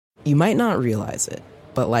You might not realize it,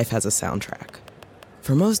 but life has a soundtrack.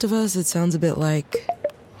 For most of us, it sounds a bit like...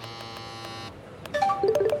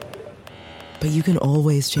 But you can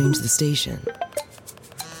always change the station.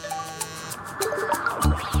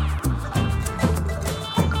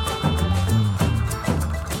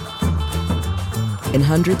 In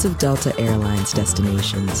hundreds of Delta Airlines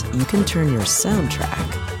destinations, you can turn your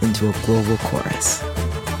soundtrack into a global chorus.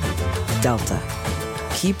 Delta.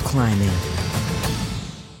 Keep climbing.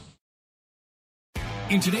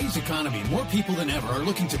 In today's economy, more people than ever are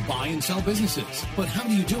looking to buy and sell businesses. But how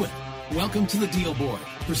do you do it? Welcome to the Deal Board,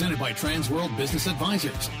 presented by Transworld Business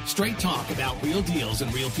Advisors. Straight talk about real deals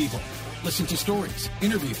and real people. Listen to stories,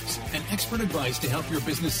 interviews, and expert advice to help your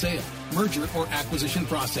business sale, merger, or acquisition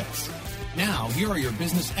process. Now, here are your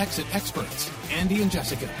business exit experts, Andy and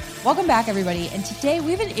Jessica. Welcome back, everybody. And today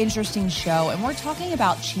we have an interesting show, and we're talking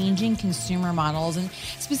about changing consumer models, and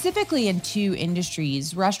specifically in two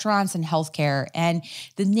industries, restaurants and healthcare. And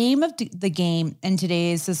the name of the game in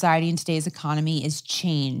today's society and today's economy is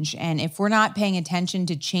change. And if we're not paying attention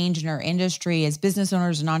to change in our industry as business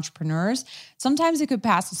owners and entrepreneurs, sometimes it could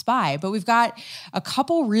pass us by. But we've got a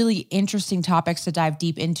couple really interesting topics to dive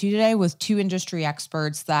deep into today with two industry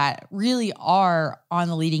experts that really are on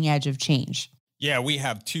the leading edge of change. Yeah, we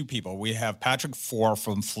have two people. We have Patrick Fohr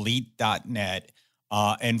from Fleet.net,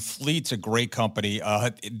 and Fleet's a great company.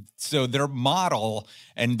 So their model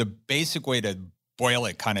and the basic way to boil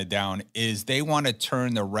it kind of down is they want to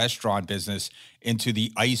turn the restaurant business into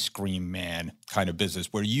the ice cream man kind of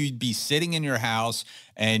business, where you'd be sitting in your house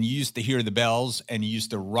and you used to hear the bells and you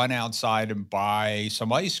used to run outside and buy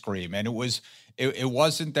some ice cream. And it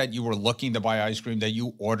wasn't that you were looking to buy ice cream, that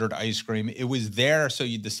you ordered ice cream. It was there, so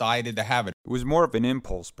you decided to have it. It was more of an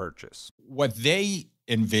impulse purchase. What they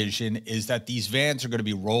envision is that these vans are going to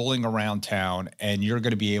be rolling around town and you're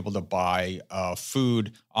going to be able to buy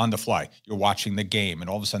food on the fly. You're watching the game and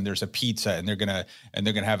all of a sudden there's a pizza and they're going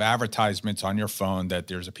to have advertisements on your phone that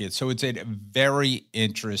there's a pizza. So it's a very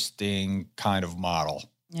interesting kind of model.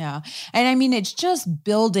 Yeah. And I mean, it's just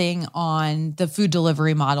building on the food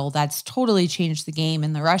delivery model that's totally changed the game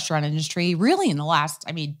in the restaurant industry, really in the last,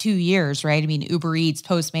 2 years, right? I mean, Uber Eats,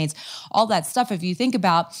 Postmates, all that stuff. If you think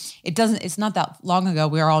about it's not that long ago.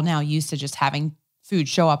 We are all now used to just having food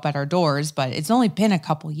show up at our doors, but it's only been a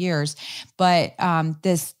couple years. But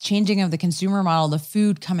this changing of the consumer model, the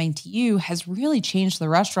food coming to you, has really changed the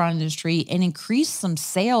restaurant industry and increased some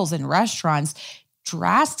sales in restaurants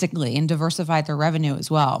drastically and diversified their revenue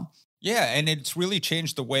as well. Yeah, and it's really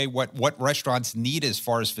changed the way what restaurants need as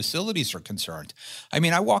far as facilities are concerned. I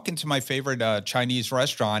mean, I walk into my favorite Chinese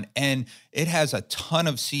restaurant and it has a ton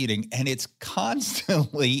of seating and it's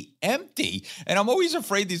constantly empty. And I'm always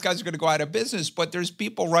afraid these guys are going to go out of business, but there's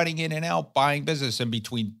people running in and out buying business in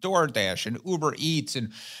between DoorDash and Uber Eats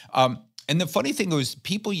and the funny thing was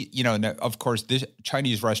people, of course, this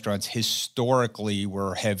Chinese restaurants historically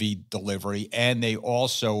were heavy delivery and they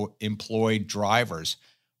also employed drivers.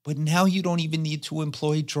 But now you don't even need to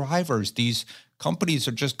employ drivers. These companies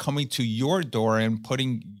are just coming to your door and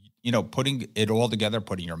putting it all together,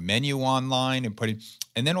 putting your menu online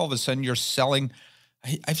and then all of a sudden you're selling.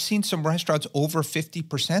 I've seen some restaurants over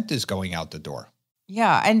 50% is going out the door.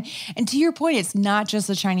 Yeah. And to your point, it's not just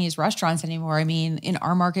the Chinese restaurants anymore. I mean, in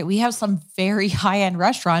our market, we have some very high-end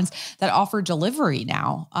restaurants that offer delivery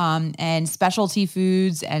now, and specialty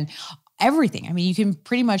foods and everything. I mean, you can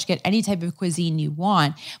pretty much get any type of cuisine you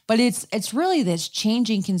want, but it's really this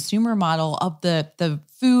changing consumer model of the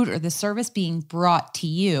food or the service being brought to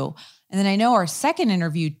you. And then I know our second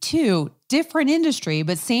interview too, different industry,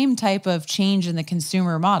 but same type of change in the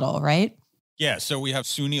consumer model, right? Yeah, so we have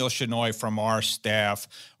Sunil Shenoy from our staff,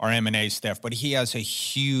 our M&A staff, but he has a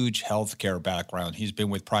huge healthcare background. He's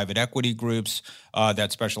been with private equity groups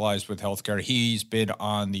that specialize with healthcare. He's been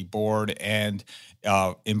on the board and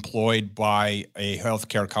employed by a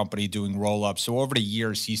healthcare company doing roll-ups. So over the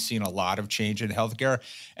years, he's seen a lot of change in healthcare.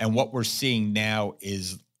 And what we're seeing now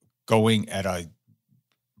is going at a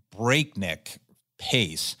breakneck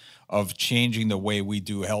pace of changing the way we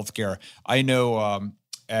do healthcare. I know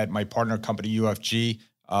at my partner company, UFG,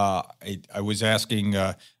 I was asking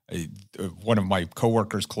one of my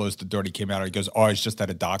coworkers closed the door and he came out and he goes, "Oh, I was just at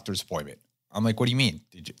a doctor's appointment." I'm like, "What do you mean?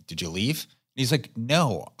 Did you leave?" And he's like,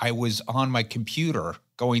 "No, I was on my computer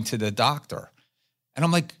going to the doctor." And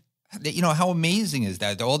I'm like, how amazing is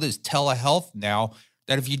that? All this telehealth now,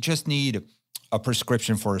 that if you just need a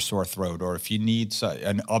prescription for a sore throat or if you need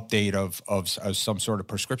an update of some sort of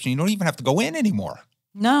prescription, you don't even have to go in anymore.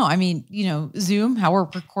 No, I mean, Zoom, how we're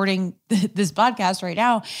recording this podcast right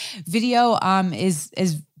now, video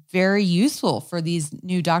is very useful for these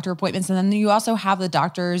new doctor appointments. And then you also have the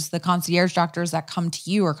doctors, the concierge doctors that come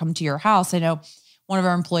to you or come to your house. I know one of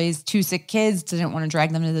our employees, 2 sick kids, didn't want to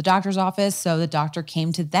drag them to the doctor's office. So the doctor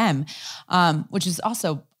came to them, which is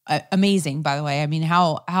also amazing, by the way. I mean,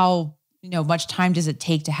 how much time does it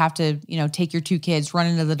take to have to, take your 2 kids, run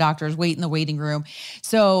into the doctors, wait in the waiting room?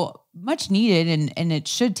 So much needed, and it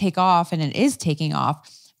should take off, and it is taking off.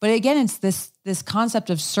 But again, it's this concept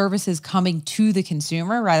of services coming to the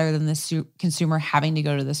consumer rather than the consumer having to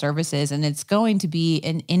go to the services. And it's going to be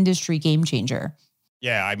an industry game changer.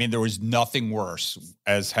 Yeah, I mean, there was nothing worse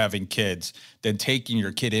as having kids than taking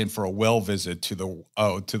your kid in for a well visit to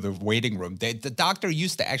the waiting room. The doctor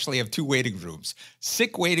used to actually have 2 waiting rooms,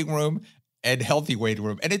 sick waiting room and healthy waiting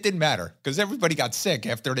room. And it didn't matter because everybody got sick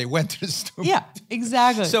after they went to the store. Yeah,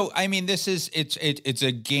 exactly. So, I mean, it's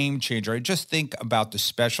a game changer. I just think about the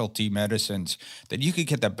specialty medicines that you could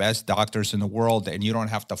get the best doctors in the world and you don't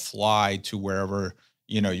have to fly to wherever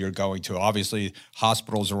you're going to. Obviously,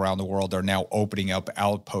 hospitals around the world are now opening up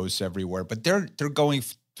outposts everywhere, but they're going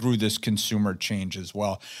through this consumer change as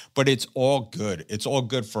well. But it's all good. It's all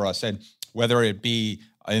good for us. And whether it be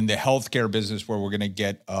in the healthcare business where we're going to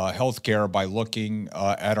get healthcare by looking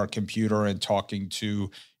at our computer and talking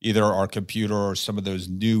to either our computer or some of those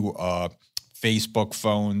new Facebook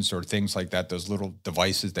phones or things like that, those little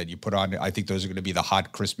devices that you put on. I think those are going to be the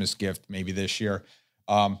hot Christmas gift maybe this year.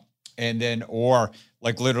 And then, or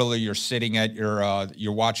like literally you're sitting at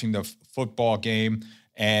you're watching the football game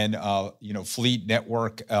and, Fleet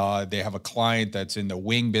Network, they have a client that's in the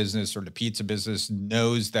wing business or the pizza business,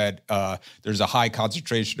 knows that there's a high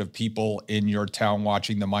concentration of people in your town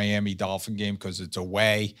watching the Miami Dolphin game because it's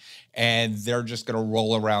away. And they're just going to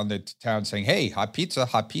roll around the town saying, hey, hot pizza,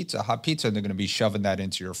 hot pizza, hot pizza. And they're going to be shoving that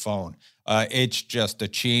into your phone. It's just a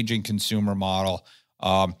changing consumer model.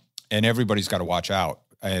 And everybody's got to watch out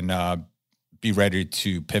and be ready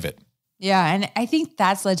to pivot. Yeah. And I think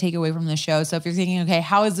that's the takeaway from the show. So if you're thinking, okay,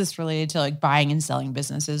 how is this related to like buying and selling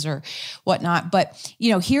businesses or whatnot? But,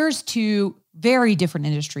 here's 2 very different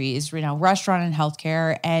industries, restaurant and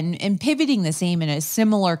healthcare, and pivoting the same in a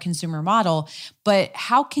similar consumer model. But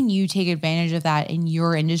how can you take advantage of that in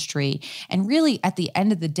your industry? And really, at the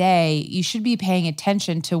end of the day, you should be paying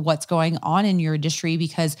attention to what's going on in your industry,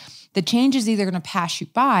 because the change is either going to pass you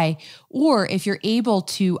by, or if you're able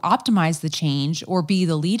to optimize the change or be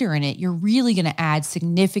the leader in it, you're really going to add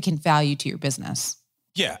significant value to your business.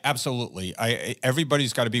 Yeah, absolutely.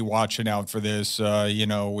 Everybody's got to be watching out for this. I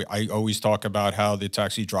always talk about how the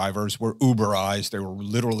taxi drivers were Uberized. They were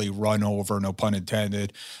literally run over, no pun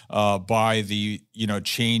intended, by the,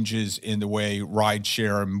 changes in the way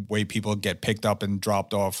rideshare and way people get picked up and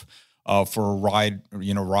dropped off for a ride,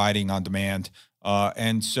 riding on demand.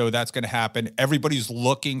 And so that's going to happen. Everybody's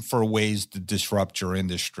looking for ways to disrupt your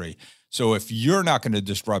industry. So if you're not going to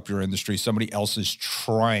disrupt your industry, somebody else is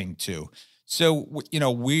trying to. So,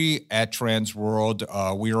 we at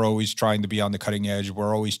TransWorld, we are always trying to be on the cutting edge.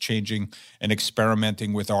 We're always changing and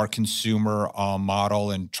experimenting with our consumer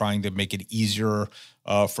model and trying to make it easier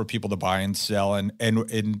for people to buy and sell. And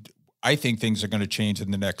I think things are going to change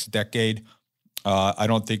in the next decade. I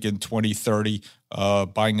don't think in 2030,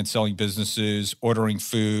 buying and selling businesses, ordering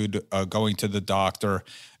food, going to the doctor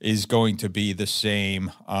is going to be the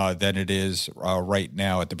same than it is right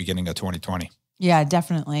now at the beginning of 2020. Yeah,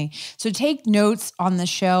 definitely. So take notes on the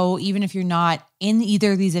show, even if you're not in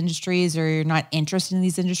either of these industries or you're not interested in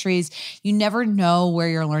these industries. You never know where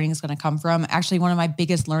your learning is going to come from. Actually, one of my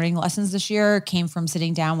biggest learning lessons this year came from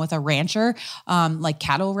sitting down with a rancher, like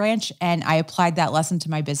cattle ranch, and I applied that lesson to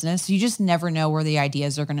my business. You just never know where the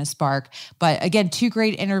ideas are going to spark. But again, 2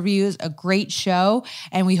 great interviews, a great show,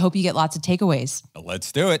 and we hope you get lots of takeaways.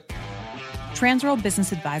 Let's do it. TransWorld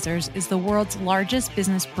Business Advisors is the world's largest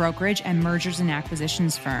business brokerage and mergers and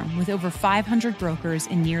acquisitions firm with over 500 brokers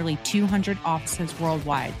in nearly 200 offices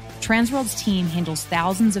worldwide. TransWorld's team handles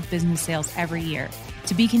thousands of business sales every year.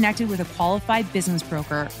 To be connected with a qualified business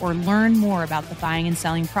broker or learn more about the buying and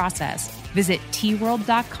selling process, visit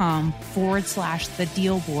tworld.com/the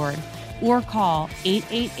deal board or call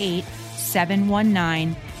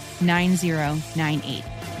 888-719-9098.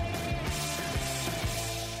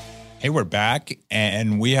 Hey, we're back,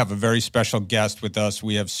 and we have a very special guest with us.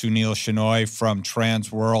 We have Sunil Shenoy from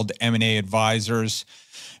TransWorld M&A Advisors,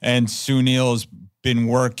 and Sunil's been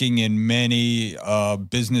working in many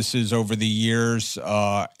businesses over the years,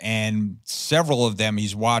 and several of them,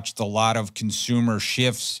 he's watched a lot of consumer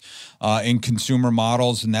shifts in consumer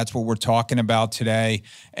models, and that's what we're talking about today.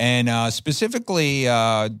 And specifically,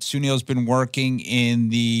 Sunil's been working in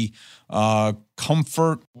the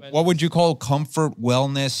Comfort. What would you call Comfort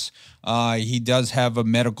Wellness? He does have a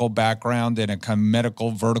medical background and a kind of medical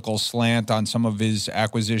vertical slant on some of his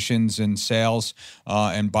acquisitions and sales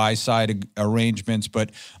and buy-side arrangements. But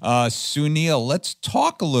Sunil, let's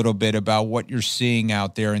talk a little bit about what you're seeing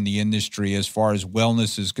out there in the industry as far as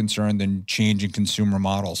wellness is concerned and changing consumer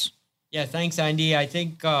models. Yeah, thanks, Andy. I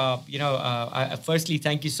think firstly,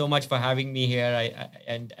 thank you so much for having me here.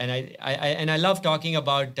 I love talking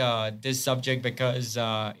about this subject because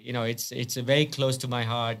it's very close to my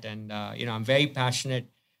heart, and I'm very passionate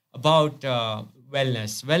about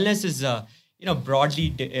wellness. Wellness is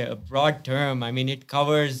broadly a broad term. I mean, it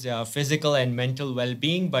covers physical and mental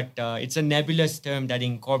well-being, but it's a nebulous term that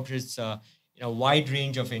incorporates a wide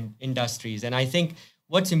range of industries. And I think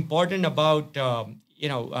what's important about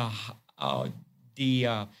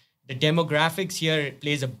the demographics here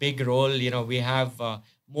plays a big role. We have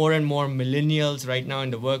more and more millennials right now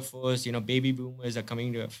in the workforce. Baby boomers are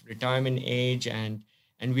coming to retirement age, and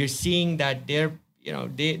we're seeing that they're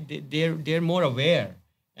more aware,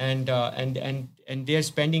 and they're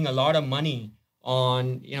spending a lot of money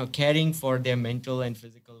on caring for their mental and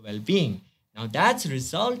physical well-being. Now that's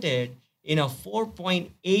resulted in a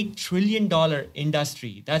 $4.8 trillion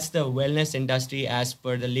industry. That's the wellness industry as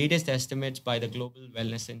per the latest estimates by the Global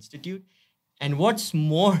Wellness Institute. And what's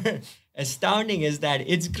more astounding is that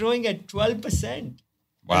it's growing at 12%.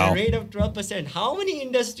 Wow. At a rate of 12%. How many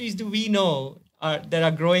industries do we know that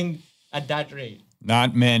are growing at that rate?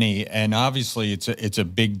 Not many, and obviously it's a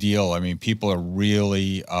big deal. I mean, people are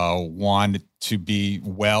really want to be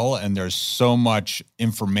well, and there's so much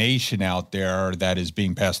information out there that is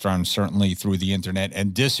being passed around, certainly through the internet,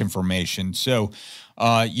 and disinformation. So,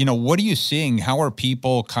 what are you seeing? How are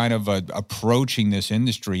people kind of approaching this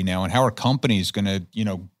industry now, and how are companies going to,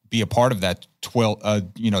 be a part of that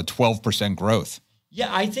 12% growth? Yeah,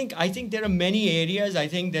 I think there are many areas. I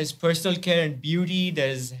think there's personal care and beauty.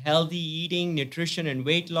 There's healthy eating, nutrition and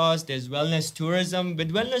weight loss. There's wellness tourism.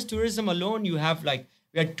 With wellness tourism alone, we had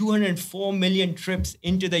 204 million trips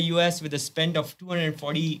into the U.S. with a spend of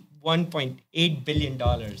 $241.8 billion.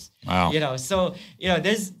 Wow. It's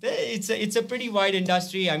a pretty wide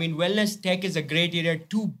industry. I mean, wellness tech is a great area.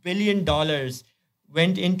 $2 billion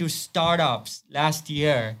went into startups last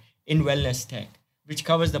year in wellness tech, which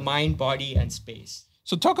covers the mind, body, and space.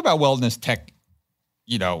 So talk about wellness tech,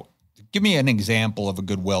 give me an example of a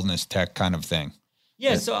good wellness tech kind of thing.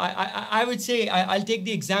 Yeah, so I would say I'll take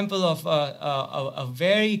the example of a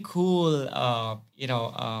very cool,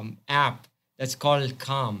 app that's called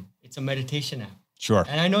Calm. It's a meditation app. Sure.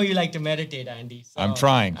 And I know you like to meditate, Andy. So I'm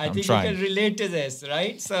trying. I think you can relate to this,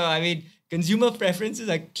 right? So, I mean, consumer preferences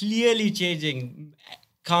are clearly changing.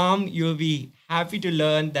 Calm, you'll be happy to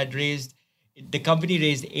learn that the company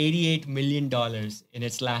raised $88 million in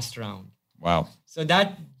its last round. Wow. So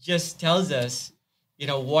that just tells us,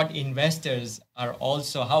 what investors are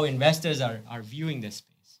also, how investors are viewing this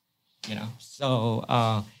space, So,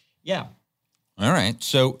 yeah. All right.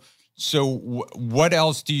 So what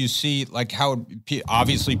else do you see? Like how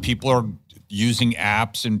obviously people are using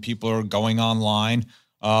apps and people are going online.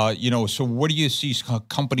 So what do you see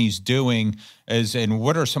companies doing and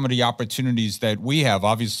what are some of the opportunities that we have?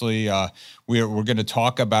 Obviously, we're going to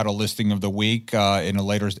talk about a listing of the week in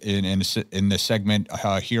the segment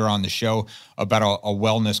here on the show about a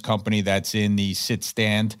wellness company that's in the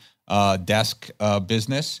sit-stand desk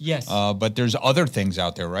business. Yes. But there's other things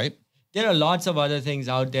out there, right? There are lots of other things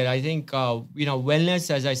out there. I think,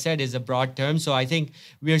 wellness, as I said, is a broad term. So I think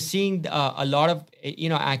we are seeing a lot of,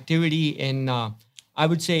 activity in I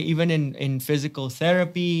would say even in physical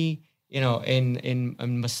therapy, in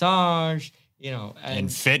massage, and in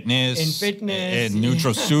fitness, in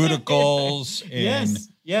nutraceuticals.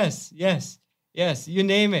 Yes, you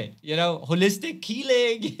name it. Holistic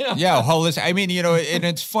healing. Yeah, holistic. I mean, and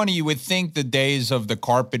it's funny. You would think the days of the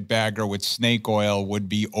carpetbagger with snake oil would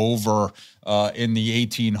be over in the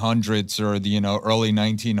 1800s or the early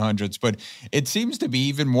 1900s, but it seems to be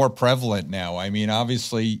even more prevalent now. I mean,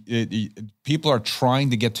 obviously, people are trying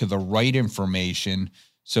to get to the right information,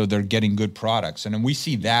 so they're getting good products, and then we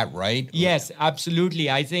see that, right? Yes, absolutely.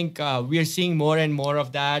 I think we are seeing more and more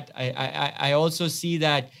of that. I also see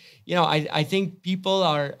that. I think people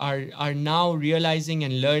are now realizing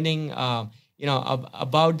and learning,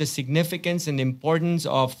 about the significance and importance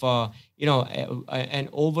of, an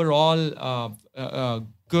overall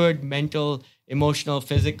good mental, emotional,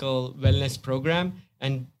 physical wellness program.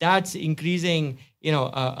 And that's increasing,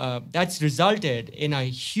 that's resulted in a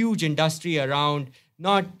huge industry around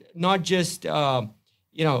not just,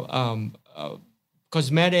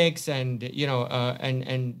 cosmetics and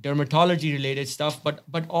and dermatology related stuff,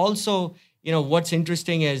 but also what's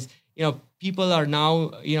interesting is, people are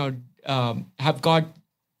now, have got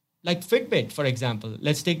like Fitbit, for example.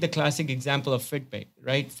 Let's take the classic example of Fitbit,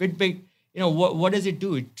 right? Fitbit, what does it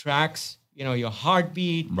do? It tracks, your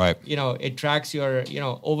heartbeat, right? It tracks your,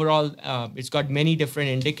 overall, it's got many different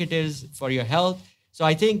indicators for your health. So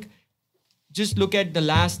I think just look at the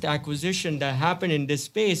last acquisition that happened in this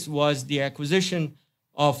space was the acquisition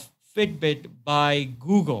of Fitbit by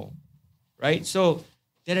Google, right? So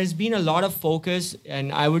there has been a lot of focus,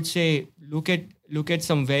 and I would say look at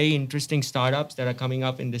some very interesting startups that are coming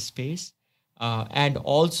up in this space, and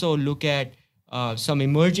also look at some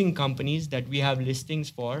emerging companies that we have listings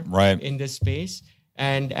for in this space.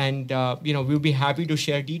 And we'll be happy to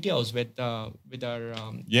share details with our.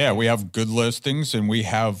 We have good listings, and we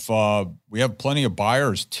have plenty of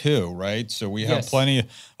buyers too, right? So we have plenty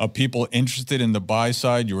of people interested in the buy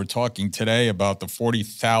side. You were talking today about the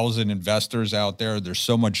 40,000 investors out there. There's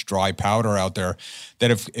so much dry powder out there that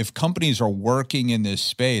if companies are working in this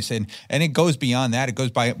space, and it goes beyond that, it goes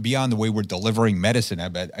beyond the way we're delivering medicine.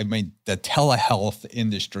 I mean, the telehealth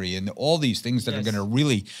industry and all these things that are going to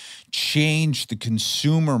really change the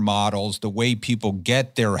consumer models, the way people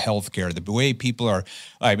get their healthcare, the way people are,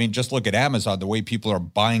 just look at Amazon, the way people are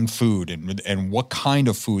buying food and what kind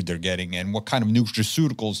of food they're getting and what kind of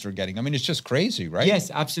nutraceuticals they're getting. I mean, it's just crazy, right? Yes,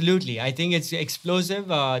 absolutely. I think it's explosive.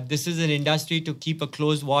 This is an industry to keep a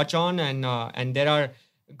close watch on, and there's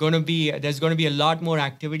going to be a lot more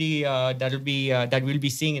activity that we'll be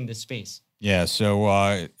seeing in this space. Yeah,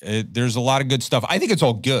 so there's a lot of good stuff. I think it's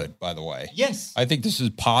all good, by the way. Yes. I think this is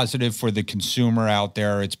positive for the consumer out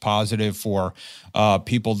there. It's positive for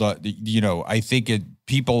people that, I think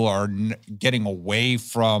people are getting away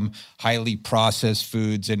from highly processed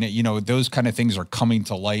foods, and, those kind of things are coming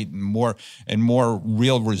to light, and more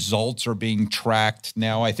real results are being tracked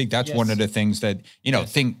now. I think that's one of the things that,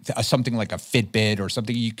 think something like a Fitbit or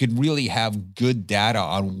something, you could really have good data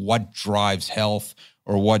on what drives health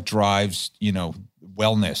or what drives,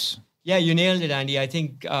 wellness. Yeah, you nailed it, Andy. I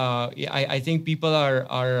think I think people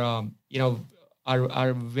are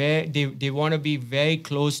very, they want to be very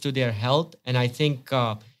close to their health, and I think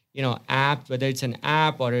app, whether it's an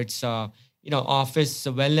app or it's office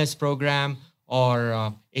wellness program,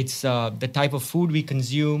 or it's the type of food we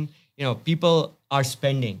consume, people are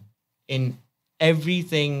spending in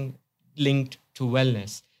everything linked to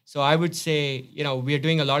wellness. So I would say, we are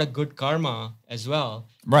doing a lot of good karma as well,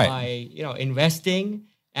 right, by, investing,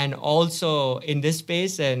 and also in this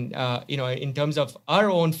space, and, in terms of our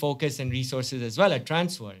own focus and resources as well at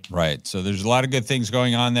Transworld. Right. So there's a lot of good things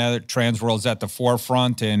going on there. Transworld's at the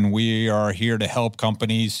forefront, and we are here to help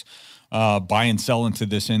companies buy and sell into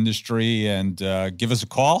this industry. And give us a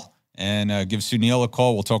call. And give Sunil a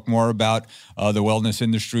call. We'll talk more about the wellness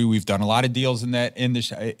industry. We've done a lot of deals in that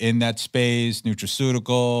space: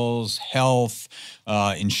 nutraceuticals, health,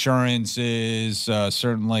 insurances,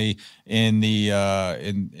 certainly in the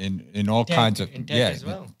in all tech, kinds of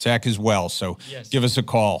tech as well. So give us a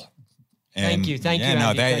call. And thank you.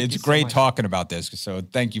 Andy. It's great talking about this. So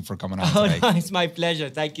thank you for coming on today. No, it's my pleasure.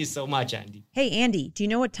 Thank you so much, Andy. Hey, Andy, do you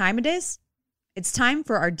know what time it is? It's time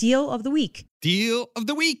for our deal of the week. Deal of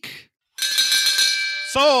the week.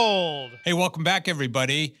 Sold. Hey, welcome back,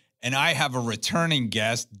 everybody. And I have a returning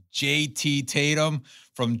guest, JT Tatum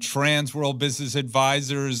from Transworld Business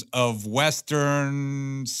Advisors of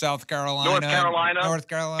Western South Carolina. North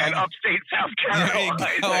Carolina. And upstate South Carolina.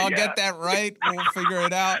 I'll get that right. We'll figure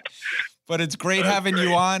it out. But it's great having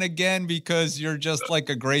you on again, because you're just like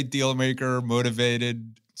a great deal maker,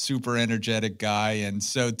 motivated, super energetic guy. And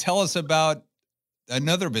so tell us about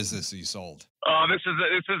another business you sold. This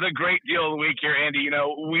is a great deal of the week here, Andy.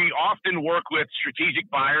 We often work with strategic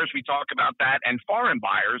buyers. We talk about that, and foreign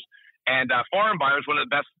buyers. And foreign buyers, one of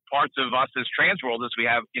the best parts of us as Transworld is we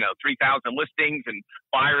have, 3,000 listings and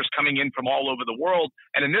buyers coming in from all over the world.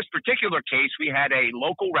 And in this particular case, we had a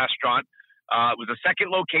local restaurant. It was a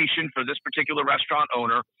second location for this particular restaurant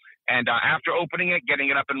owner. And after opening it,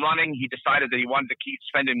 getting it up and running, he decided that he wanted to keep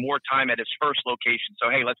spending more time at his first location.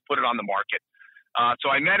 So, hey, let's put it on the market.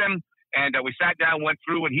 So I met him, and we sat down, went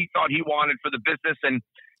through what he thought he wanted for the business. And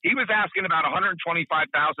he was asking about $125,000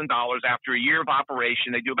 after a year of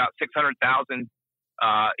operation. They do about $600,000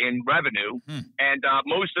 in revenue. And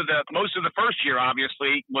most of the first year,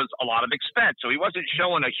 obviously, was a lot of expense. So he wasn't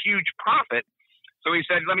showing a huge profit. So he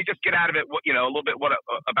said, let me just get out of it, a little bit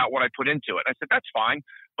about what I put into it. I said, that's fine,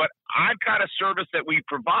 but I've got a service that we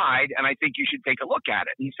provide, and I think you should take a look at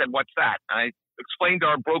it. And he said, what's that? And I explained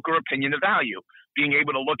our broker opinion of value, being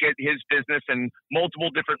able to look at his business and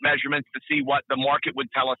multiple different measurements to see what the market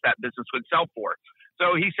would tell us that business would sell for.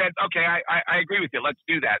 So he said, okay, I agree with you. Let's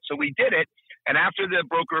do that. So we did it. And after the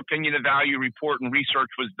broker opinion of value report and research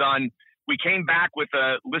was done, we came back with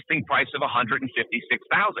a listing price of $156,000,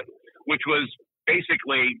 which was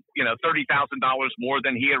basically, $30,000 more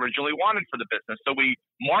than he originally wanted for the business. So we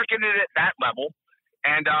marketed it at that level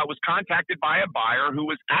and was contacted by a buyer who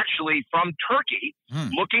was actually from Turkey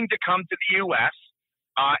looking to come to the U.S.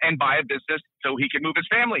 And buy a business so he could move his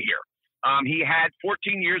family here. He had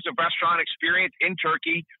 14 years of restaurant experience in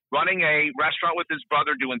Turkey, running a restaurant with his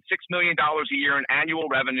brother, doing $6 million a year in annual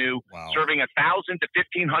revenue, serving 1,000 to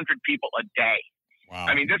 1,500 people a day. Wow.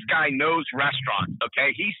 I mean, this guy knows restaurants,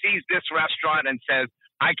 okay? He sees this restaurant and says,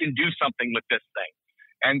 I can do something with this thing.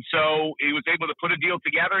 And so he was able to put a deal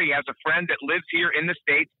together. He has a friend that lives here in the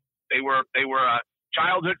States. They were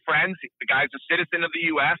childhood friends. The guy's a citizen of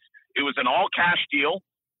the U.S. It was an all-cash deal.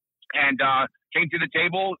 And came to the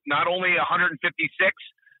table not only 156,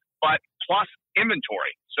 but plus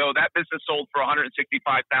inventory. So that business sold for $165,000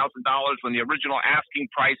 when the original asking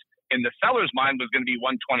price in the seller's mind was going to be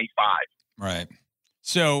 $125,000. Right.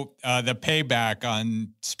 So the payback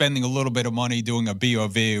on spending a little bit of money doing a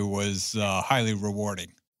BOV was highly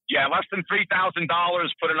rewarding. Yeah, less than $3,000,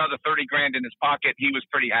 put another $30,000 in his pocket. He was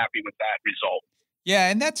pretty happy with that result.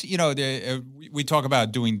 Yeah, and that's, we talk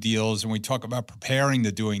about doing deals and we talk about preparing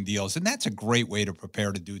to doing deals, and that's a great way to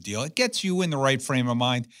prepare to do a deal. It gets you in the right frame of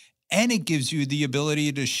mind, and it gives you the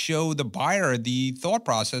ability to show the buyer the thought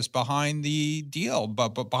process behind the deal, but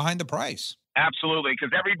behind the price. Absolutely,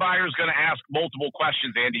 because every buyer is going to ask multiple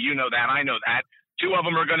questions, Andy. You know that. I know that. Two of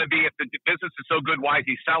them are going to be, if the business is so good, why is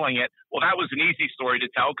he selling it? Well, that was an easy story to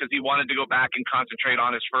tell because he wanted to go back and concentrate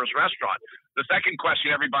on his first restaurant. The second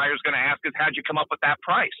question every buyer is going to ask is, how'd you come up with that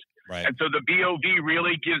price? Right. And so the BOV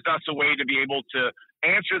really gives us a way to be able to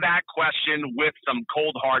answer that question with some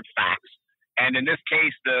cold, hard facts. And in this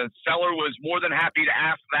case, the seller was more than happy to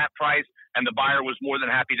ask that price, and the buyer was more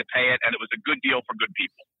than happy to pay it, and it was a good deal for good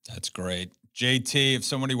people. That's great. JT, if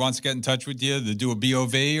somebody wants to get in touch with you to do a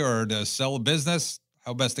BOV or to sell a business,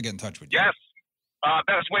 how best to get in touch with you? Yes.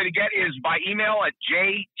 Best way to get is by email at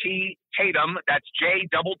jttatum, that's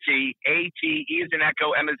JTTATE as in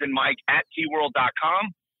Echo, M as in Mike, at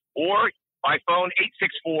tworld.com, or by phone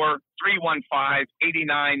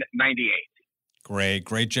 864-315-8998.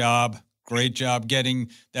 Great job. Great job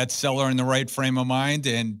getting that seller in the right frame of mind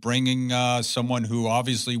and bringing someone who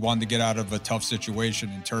obviously wanted to get out of a tough situation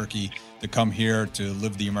in Turkey to come here to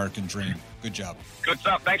live the American dream. Good job. Good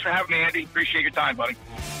stuff. Thanks for having me, Andy. Appreciate your time, buddy.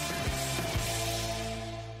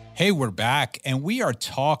 Hey, we're back, and we are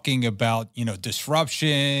talking about,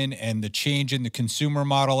 disruption and the change in the consumer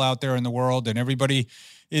model out there in the world, and everybody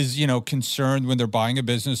is, concerned when they're buying a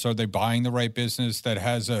business. Are they buying the right business that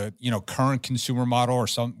has a, current consumer model or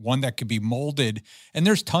one that could be molded? And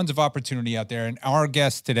there's tons of opportunity out there. And our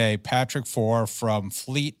guest today, Patrick Fohr from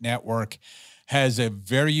Fleet Network, has a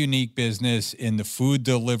very unique business in the food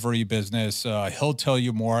delivery business. He'll tell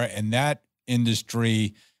you more, and that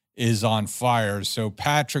industry is on fire. So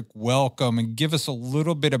Patrick, welcome, and give us a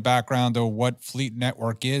little bit of background on what Fleet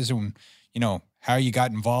Network is and, how you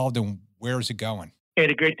got involved and where is it going?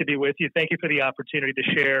 Andy, great to be with you. Thank you for the opportunity to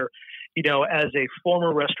share. As a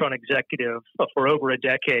former restaurant executive for over a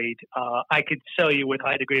decade, I could tell you with a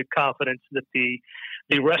high degree of confidence that the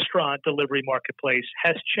restaurant delivery marketplace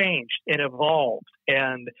has changed and evolved.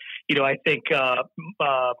 And, I think a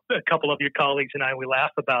couple of your colleagues and I, we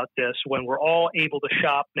laugh about this when we're all able to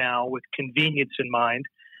shop now with convenience in mind,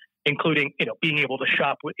 including, being able to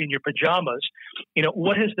shop in your pajamas.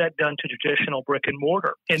 What has that done to traditional brick and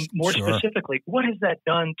mortar? And more specifically, what has that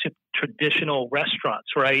done to traditional restaurants,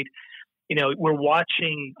 right? We're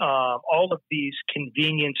watching all of these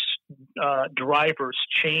convenience drivers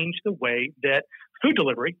change the way that food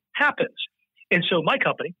delivery happens. And so my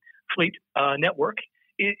company, Fleet Network,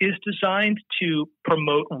 is designed to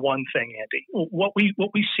promote one thing, Andy. What we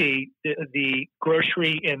see, the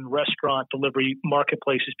grocery and restaurant delivery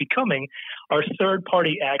marketplace is becoming are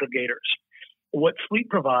third-party aggregators. What Fleet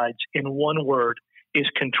provides, in one word, is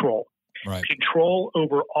control. Right. Control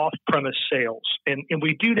over off-premise sales. And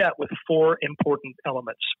we do that with four important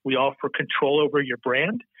elements. We offer control over your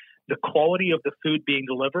brand, the quality of the food being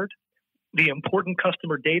delivered, the important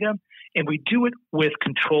customer data, and we do it with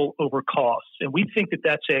control over costs. And we think that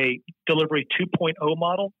that's a delivery 2.0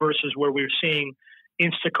 model versus where we're seeing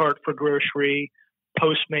Instacart for grocery,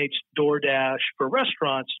 Postmates, DoorDash for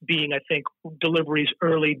restaurants being, I think, delivery's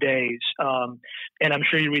early days. And I'm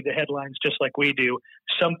sure you read the headlines just like we do.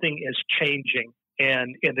 Something is changing.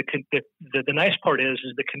 And the nice part is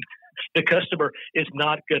the customer is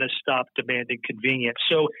not going to stop demanding convenience.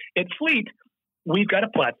 So at Fleet, we've got a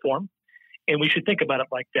platform. and we should think about it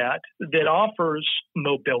like that, that offers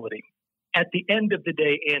mobility. At the end of the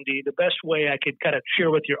day, Andy, the best way I could kind of share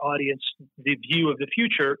with your audience the view of the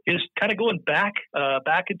future is kind of going back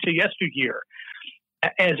into yesteryear.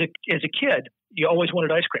 As a kid, you always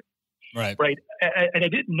wanted ice cream. Right. And I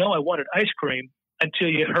didn't know I wanted ice cream until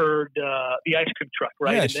you heard the ice cream truck,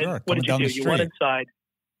 right? Yeah, and then sure. What did you do? You went inside,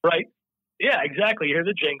 right? Yeah, exactly. You hear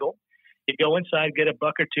the jingle. You go inside, get a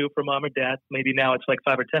buck or two from mom or dad. Maybe now it's like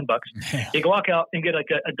 $5 or $10. Yeah. You walk out and get like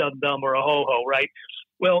a dum-dum or a ho-ho, right?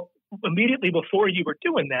 Well, immediately before you were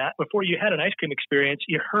doing that, before you had an ice cream experience,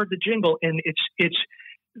 you heard the jingle, and it's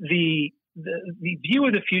the view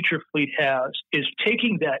of the future Fleet has is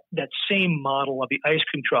taking that same model of the ice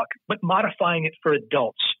cream truck, but modifying it for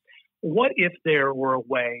adults. What if there were a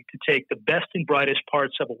way to take the best and brightest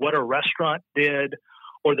parts of what a restaurant did,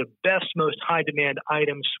 or the best, most high demand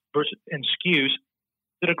items and SKUs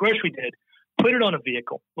that a grocery did, put it on a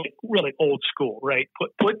vehicle, like really old school, right?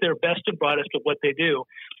 Put their best and brightest of what they do,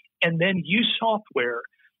 and then use software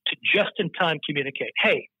to just in time communicate,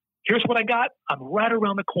 hey, here's what I got. I'm right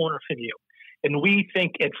around the corner from you. And we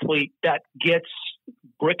think at Fleet that gets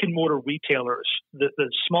brick and mortar retailers, the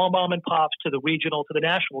small mom and pops to the regional to the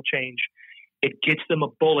national change, it gets them a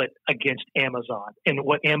bullet against Amazon and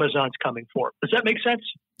what Amazon's coming for. Does that make sense?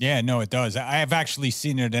 Yeah, no, it does. I have actually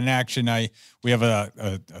seen it in action. We have a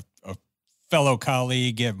fellow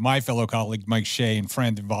colleague, my fellow colleague, Mike Shea, and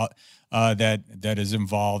friend that is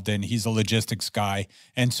involved, and he's a logistics guy.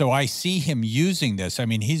 And so I see him using this. I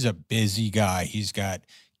mean, he's a busy guy. He's got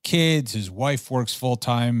kids. His wife works full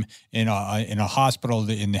time in a hospital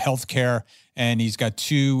in healthcare, and he's got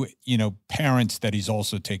two parents that he's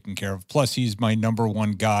also taking care of. Plus, he's my number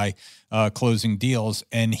one guy closing deals,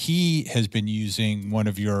 and he has been using one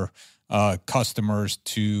of your customers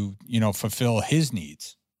to fulfill his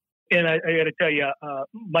needs. And I got to tell you,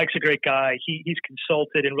 Mike's a great guy. He's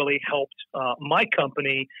consulted and really helped my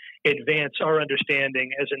company advance our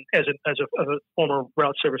understanding as a former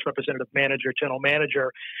route service representative manager, general manager.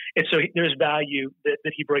 And so there's value that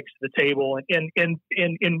he brings to the table. And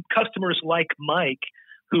in customers like Mike,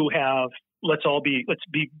 who have, let's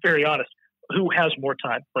be very honest, who has more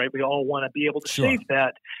time, right? We all want to be able to save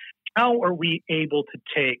that. How are we able to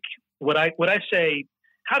take what I say?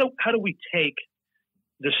 How do we take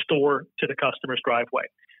the store to the customer's driveway,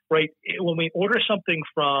 right? When we order something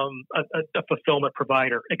from a fulfillment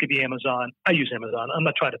provider, it could be Amazon. I use Amazon. I'm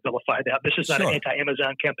not trying to vilify that. This is not an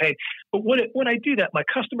anti-Amazon campaign. But when I do that, my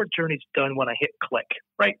customer journey's done when I hit click,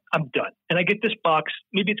 right? I'm done. And I get this box.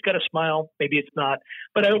 Maybe it's got a smile. Maybe it's not.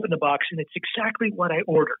 But I open the box, and it's exactly what I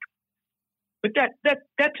ordered. But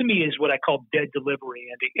that to me is what I call dead delivery,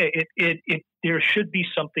 Andy. There should be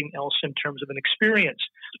something else in terms of an experience.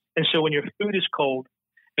 And so when your food is cold,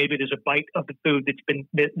 maybe there's a bite of the food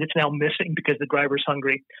that's now missing because the driver's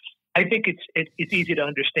hungry. I think it's easy to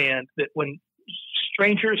understand that when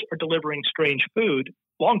strangers are delivering strange food,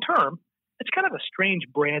 long term, it's kind of a strange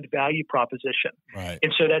brand value proposition. Right.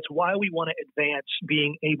 And so that's why we want to advance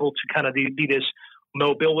being able to kind of be this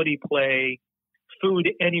mobility play, food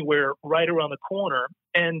anywhere, right around the corner,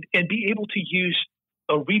 and be able to use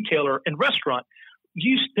a retailer and restaurant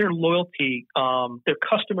use their loyalty, their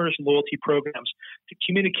customers' loyalty programs to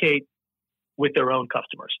communicate with their own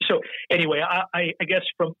customers. So anyway, I guess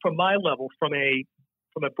from my level, from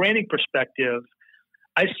a branding perspective,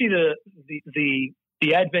 I see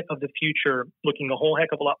the advent of the future looking a whole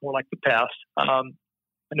heck of a lot more like the past.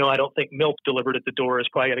 No, I don't think milk delivered at the door is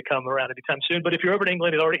probably going to come around anytime soon. But if you're over in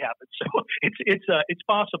England, it already happened, so it's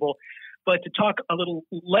possible. But to talk a little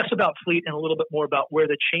less about Fleet and a little bit more about where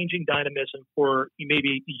the changing dynamism for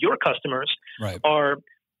maybe your customers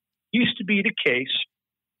used to be the case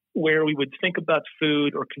where we would think about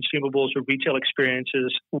food or consumables or retail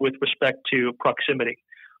experiences with respect to proximity,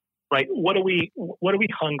 right? What are we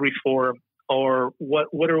hungry for, or what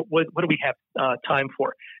do we have time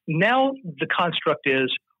for? Now the construct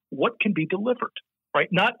is what can be delivered. Right?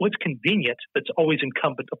 Not what's convenient, that's always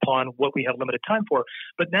incumbent upon what we have limited time for,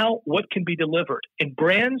 but now what can be delivered. And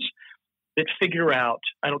brands that figure out,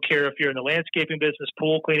 I don't care if you're in the landscaping business,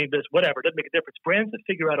 pool cleaning business, whatever, it doesn't make a difference. Brands that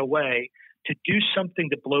figure out a way to do something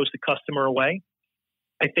that blows the customer away,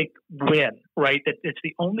 I think win, right? That it's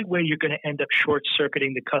the only way you're going to end up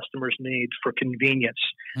short-circuiting the customer's need for convenience.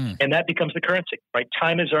 And that becomes the currency, right?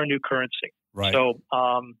 Time is our new currency. Right. So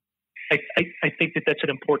I think that's an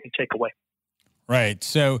important takeaway. Right.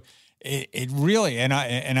 So it really, and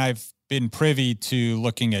I've been privy to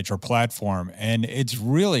looking at your platform, and it's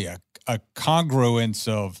really a congruence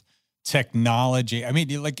of technology. I mean,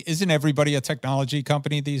 isn't everybody a technology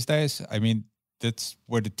company these days? I mean, that's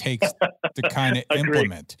what it takes to kind of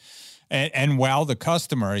implement. and wow the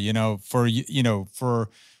customer.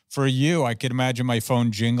 For you, I could imagine my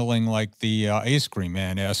phone jingling like the ice cream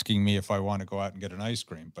man asking me if I want to go out and get an ice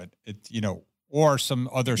cream, but or some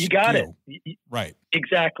other. You got it. Right.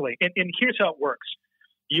 Exactly. And here's how it works.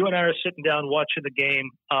 You and I are sitting down watching the game,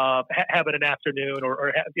 having an afternoon,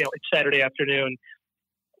 or it's Saturday afternoon.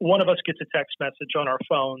 One of us gets a text message on our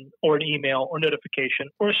phone or an email or notification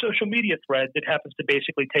or a social media thread that happens to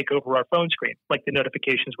basically take over our phone screen, like the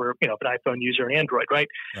notifications were, an iPhone user and Android, right?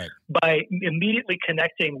 By immediately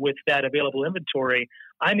connecting with that available inventory,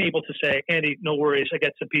 I'm able to say, Andy, no worries, I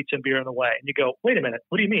got some pizza and beer on the way. And you go, wait a minute,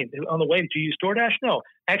 what do you mean? On the way, did you use DoorDash? No,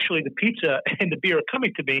 actually the pizza and the beer are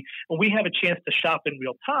coming to me, and we have a chance to shop in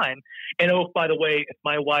real time. And oh, by the way, if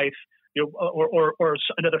my wife or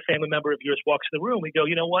another family member of yours walks in the room, we go,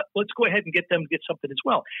 you know what? Let's go ahead and get them to get something as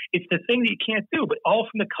well. It's the thing that you can't do, but all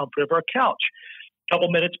from the comfort of our couch. A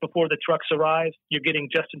couple minutes before the trucks arrive, you're getting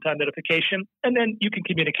just-in-time notification, and then you can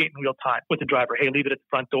communicate in real time with the driver. Hey, leave it at the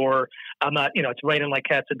front door. I'm not, it's raining like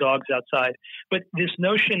cats and dogs outside. But this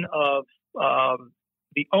notion of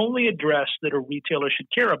the only address that a retailer should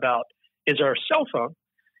care about is our cell phone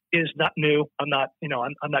is not new. I'm not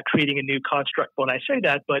creating a new construct when I say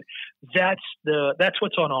that, but that's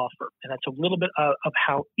what's on offer. And that's a little bit of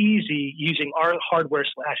how easy using our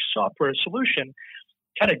hardware/software solution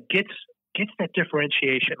kind of gets that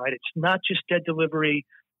differentiation, right? It's not just dead delivery.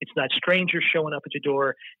 It's not strangers showing up at your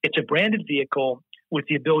door. It's a branded vehicle with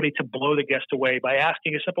the ability to blow the guest away by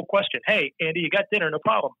asking a simple question. Hey, Andy, you got dinner, no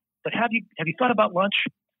problem. But have you thought about lunch?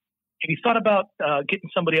 Have you thought about getting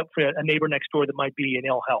somebody up for a neighbor next door that might be in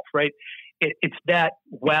ill health, right? It's that,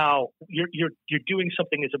 wow, you're doing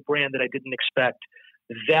something as a brand that I didn't expect.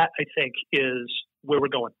 That, I think, is where we're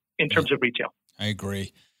going in terms of retail. I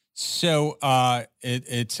agree. So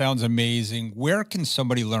it sounds amazing. Where can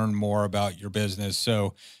somebody learn more about your business?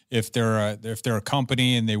 So if they're a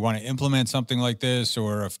company and they want to implement something like this,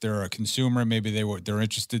 or if they're a consumer, maybe they're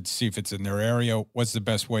interested to see if it's in their area, what's the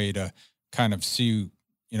best way to kind of see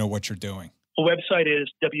what you're doing? The website is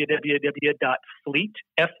www.fleet,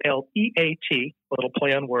 F-L-E-A-T, a little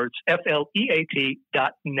play on words,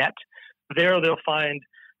 FLEAT.net. There they'll find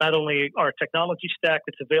not only our technology stack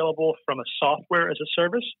that's available from a software as a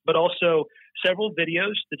service, but also several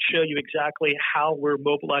videos that show you exactly how we're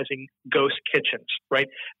mobilizing ghost kitchens, right?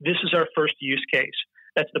 This is our first use case.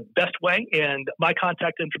 That's the best way, and my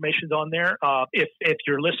contact information is on there. If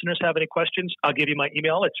your listeners have any questions, I'll give you my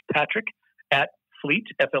email. It's patrick@fleet,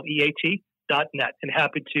 FLEAT.net, and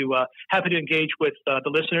happy to engage with the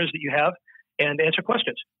listeners that you have and answer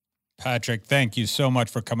questions. Patrick, thank you so much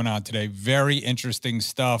for coming on today. Very interesting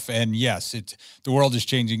stuff. And yes, the world is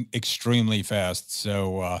changing extremely fast.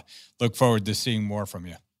 So look forward to seeing more from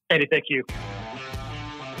you. Eddie, thank you.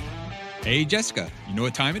 Hey, Jessica, you know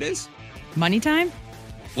what time it is? Money time?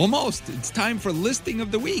 Almost. It's time for Listing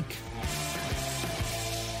of the Week.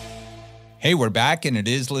 Hey, we're back, and it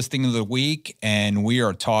is Listing of the Week, and we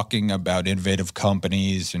are talking about innovative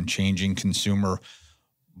companies and changing consumer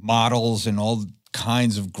models and all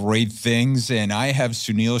kinds of great things. And I have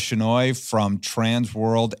Sunil Shenoy from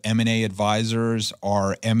Transworld M&A Advisors,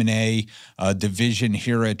 our M&A division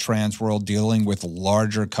here at Transworld, dealing with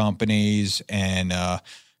larger companies and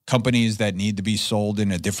companies that need to be sold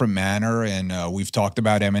in a different manner. And we've talked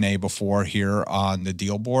about M&A before here on the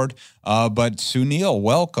deal board. But Sunil,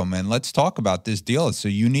 welcome. And let's talk about this deal. It's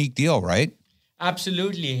a unique deal, right?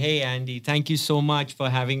 Absolutely. Hey, Andy, thank you so much for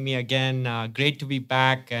having me again. Great to be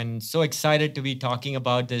back and so excited to be talking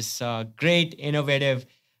about this great, innovative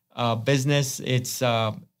business. It's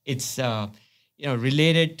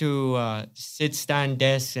related to sit-stand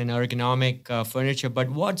desks and ergonomic furniture. But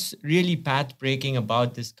what's really path-breaking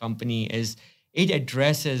about this company is it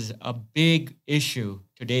addresses a big issue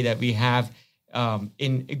today that we have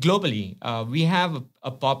globally. We have a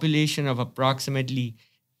population of approximately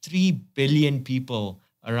 3 billion people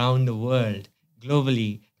around the world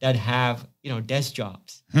globally that have, desk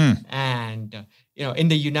jobs. And, in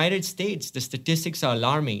the United States, the statistics are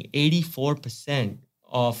alarming. 84%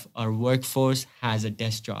 of our workforce has a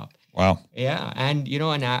desk job. Wow. Yeah. And,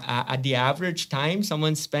 at the average time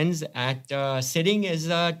someone spends at sitting is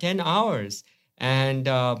 10 hours. And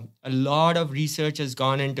a lot of research has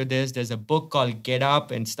gone into this. There's a book called Get Up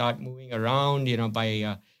and Start Moving Around,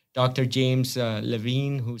 by Dr. James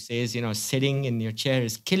Levine, who says, sitting in your chair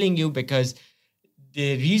is killing you because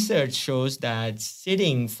the research shows that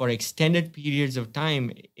sitting for extended periods of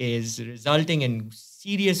time is resulting in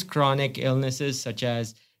serious chronic illnesses such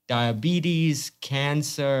as diabetes,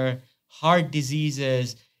 cancer, heart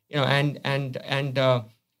diseases, and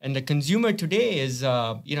And the consumer today is,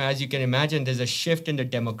 as you can imagine, there's a shift in the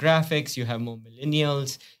demographics. You have more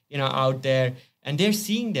millennials, out there, and they're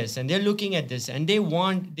seeing this and they're looking at this, and they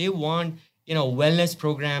want wellness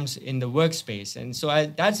programs in the workspace. And so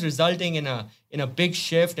that's resulting in a big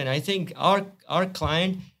shift. And I think our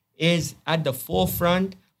client is at the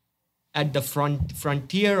forefront, at the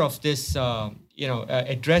frontier of this,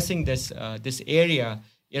 addressing this area,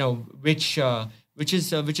 which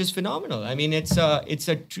is phenomenal. I mean, it's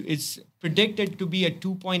predicted to be a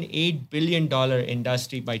 $2.8 billion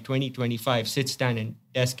industry by 2025, sit-stand and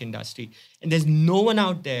desk industry. And there's no one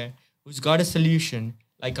out there who's got a solution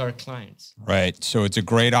like our clients. Right. So it's a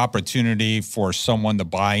great opportunity for someone to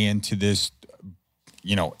buy into this,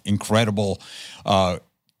 incredible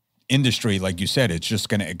industry. Like you said, it's just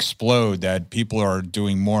going to explode, that people are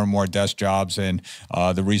doing more and more desk jobs, and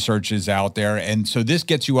the research is out there. And so this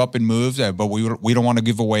gets you up and moves, but we don't want to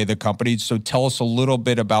give away the company. So tell us a little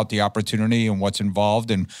bit about the opportunity and what's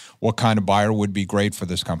involved and what kind of buyer would be great for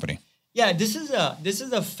this company. Yeah, this is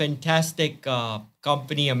a fantastic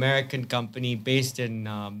company, American company based in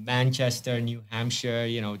Manchester, New Hampshire.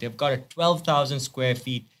 They've got a 12,000 square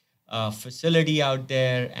feet facility out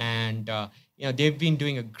there, and they've been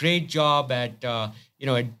doing a great job at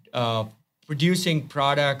producing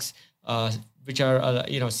products which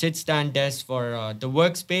are sit-stand desks for the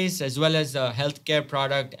workspace, as well as a healthcare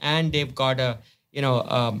product, and they've got an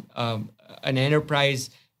enterprise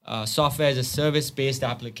software as a service-based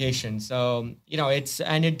application. So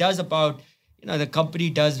it does about, the company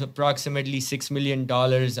does approximately $6 million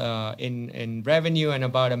in revenue and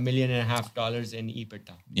about $1.5 million in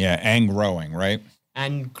EBITDA. Yeah, and growing, right?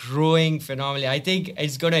 And growing phenomenally. I think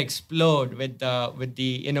it's going to explode with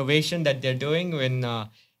the innovation that they're doing in the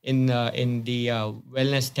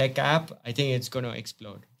wellness tech app. I think it's going to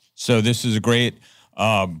explode. So this is a great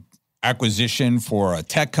acquisition for a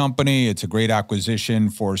tech company. It's a great acquisition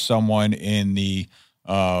for someone in the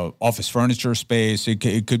office furniture space.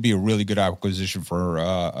 It could be a really good acquisition for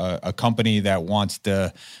a company that wants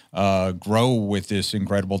to grow with this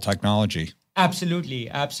incredible technology. Absolutely.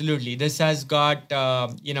 This has got,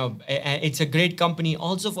 it's a great company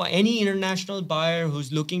also for any international buyer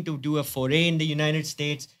who's looking to do a foray in the United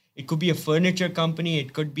States. It could be a furniture company.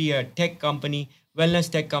 It could be a tech company,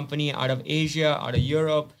 wellness tech company out of Asia, out of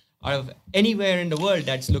Europe, out of anywhere in the world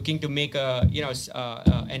that's looking to make an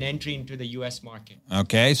entry into the U.S. market.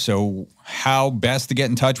 Okay, so how best to get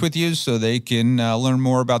in touch with you so they can learn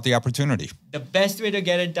more about the opportunity? The best way to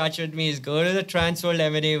get in touch with me is go to the Transworld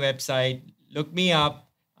M&A website, look me up.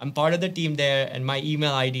 I'm part of the team there, and my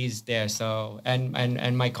email ID is there. So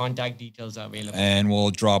and my contact details are available. And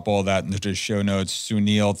we'll drop all that into the show notes.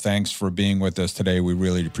 Sunil, thanks for being with us today. We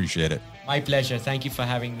really appreciate it. My pleasure. Thank you for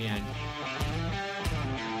having me, Andy.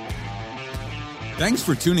 Thanks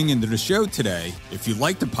for tuning into the show today. If you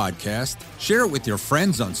like the podcast, share it with your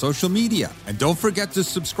friends on social media. And don't forget to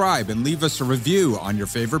subscribe and leave us a review on your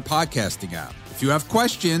favorite podcasting app. If you have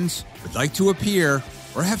questions, would like to appear,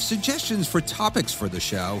 or have suggestions for topics for the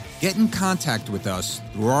show, get in contact with us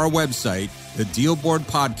through our website,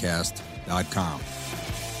 thedealboardpodcast.com.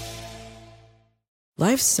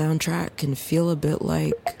 Life's soundtrack can feel a bit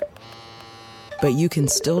like, but you can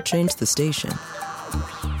still change the station.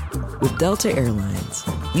 With Delta Airlines,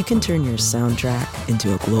 you can turn your soundtrack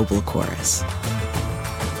into a global chorus.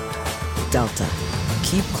 Delta,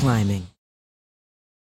 keep climbing.